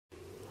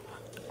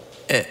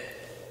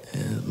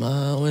It's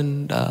my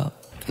window.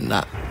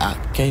 Nah, I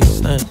can't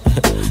stand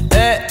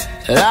it.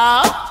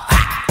 Hello?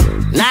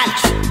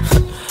 Natch.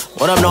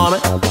 What up, Norman?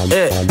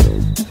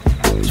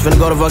 Just finna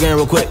go to fucking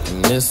real quick.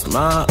 It's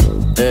my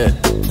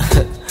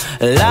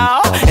Hello?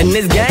 And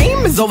this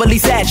game is overly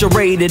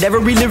saturated.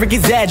 Every lyric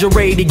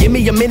exaggerated. Give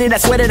me a minute, I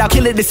swear that I'll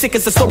kill it. The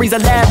sickest of stories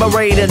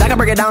elaborated. I can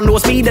break it down to a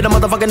speed that a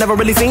motherfucker never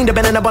really seen.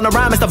 Depending upon the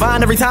rhyme, it's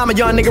divine. Every time a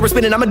young nigga is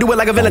spinning, I'ma do it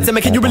like a villain. Tell me,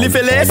 can you really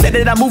feel it? Said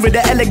that I move at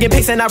the elegant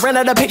pace and I ran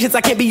out of patience.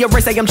 I can't be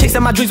erased. I'm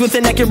chasing my dreams with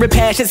an accurate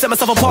passion. Set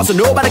myself apart so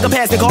nobody can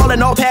pass me.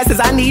 Calling all passes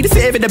I need to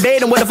save it.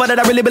 Debating what the fuck that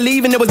I really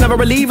believe in. It was never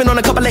relieving. On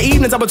a couple of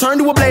evenings I would turn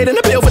to a blade and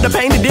a pill for the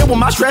pain to deal with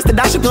my stress that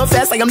I should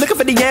confess. Like I'm looking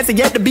for the answer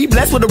yet to be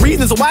blessed with a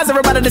reason. So why is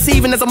everybody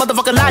deceiving? That's a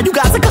motherfucking lie. You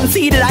guys are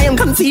conceited. I am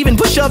conceiving,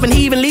 push up and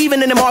even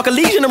leaving in the mark of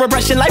lesion of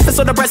repression. Life is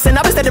so depressing.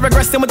 I've been steady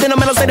regressing within a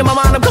mental state of my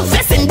mind. I'm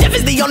confessing. Death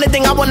is the only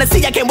thing I wanna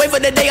see. I can't wait for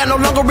the day I no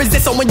longer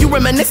resist. So when you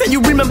reminisce and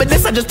you remember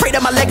this, I just pray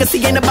that my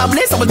legacy ain't about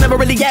bliss. I was never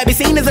really happy,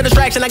 seen as a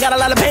distraction. I got a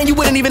lot of pain you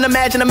wouldn't even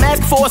imagine. I'm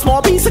asking for a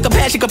small piece of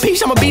compassion,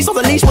 capiche. I'm a beast on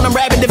the leash when I'm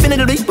rapping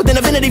definitively within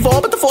infinity for.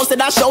 But the force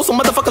that I show, some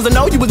motherfuckers will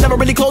know you was never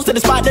really close to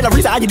the spot that I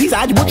reside. You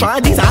desire, you were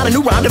trying, design a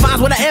new rhyme.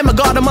 Defines what I am, a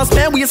god amongst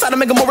men. We inside to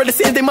make a more of the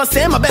sins they must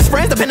send. My best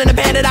friends, dependent the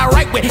band that I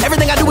write with.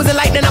 Everything I do is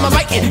enlightening, I'm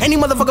inviting any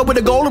motherfucker with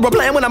a goal or a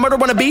plan. When I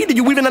murder on a beat, do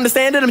you even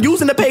understand it? I'm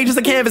using the page as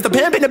a canvas. The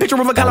pen paint a picture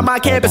of a color my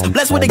campus.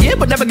 Blessed with a gift,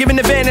 but never given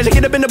advantage. I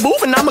get up in the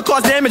booth and I'ma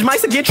cause damage.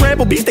 Mice that get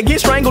trampled, beasts that get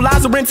strangled.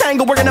 Lies are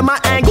entangled, working at my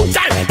angle.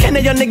 Damn, can a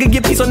young nigga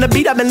get peace on the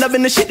beat? I've been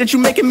loving the shit that you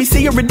making me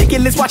see. You're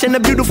ridiculous, watching the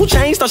beautiful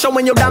change. Start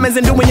showing your diamonds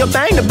and doing your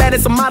thing. The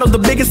baddest of models, the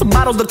biggest of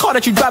bottles. The car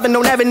that you driving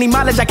don't have any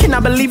mileage. I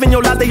cannot believe in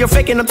your lies that you're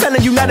faking. I'm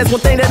telling you now that's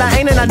one thing that I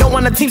ain't, and I don't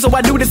want a team, so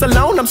I do this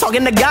alone. I'm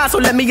talking to God, so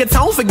let me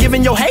atone for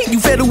giving your hate. You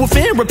fail to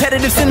offend,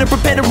 repetitive sin and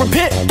prepare to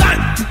repent.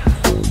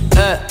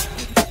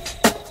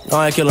 Go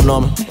ahead, kill him,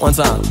 Norman. One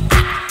time.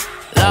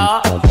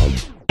 Lord.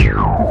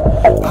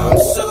 I'm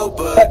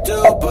super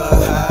duper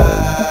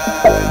high.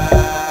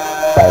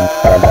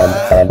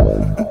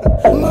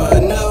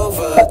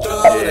 Maneuver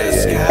through the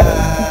sky.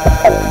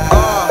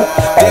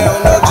 They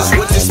don't know just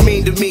what this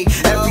mean to me.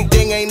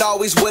 Everything ain't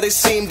always what it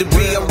seemed to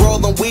be. I'm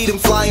rolling weed and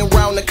flying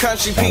around the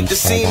country, peep the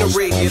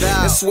scenery.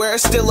 I swear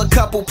it's still a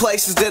couple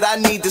places that I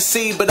need to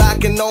see, but I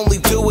can only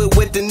do it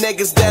with the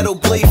niggas that'll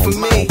bleed for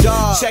me.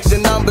 Check the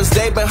numbers,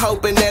 they've been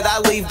hoping that I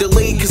leave the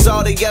league, cause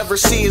all they ever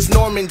see is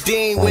Norman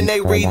Dean when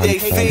they read they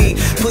feed.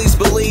 Please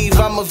believe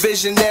I'm a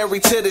visionary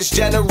to this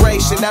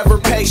generation, ever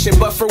patient,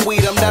 but for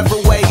weed I'm never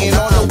waiting.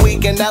 On the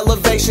weekend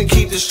elevation,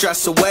 keep the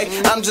stress away.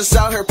 I'm just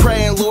out here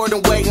praying, Lord,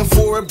 and waiting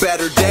for a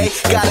better day.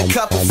 Got a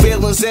couple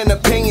feelings and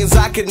opinions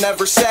I could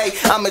never say.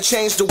 I'ma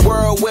change the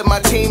world with my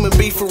team and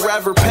be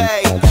forever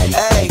paid.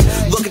 Hey,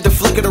 look at the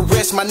flick of the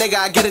wrist, my nigga,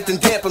 I get it then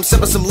dip. I'm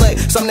sipping some lick,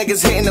 some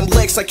niggas hitting them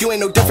licks like you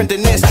ain't no different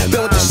than this.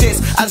 Been with the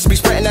shits, I just be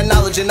spreading that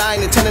knowledge and I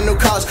ain't attending no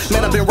college.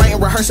 Man, I've been writing,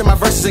 rehearsing my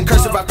verses in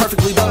cursive, I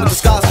perfectly done with the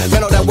scars.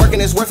 Man, all that working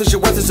is worthless,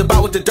 your worth is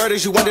about what the dirt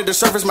is. You under the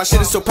surface, my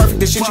shit is so perfect,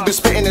 the shit you been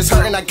spitting is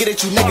hurting. I get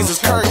it, you niggas is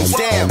curtains,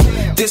 damn.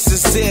 This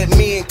is it,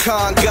 me and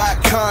K.A.A.N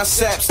got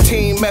concepts,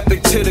 team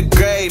epic to the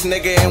grave,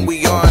 nigga, and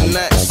we on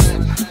next.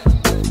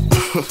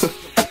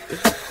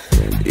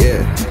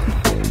 Yeah.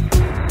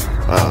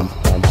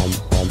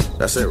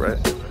 That's it, right?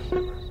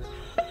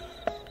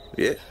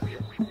 Yeah.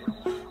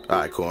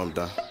 Alright, cool, I'm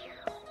done.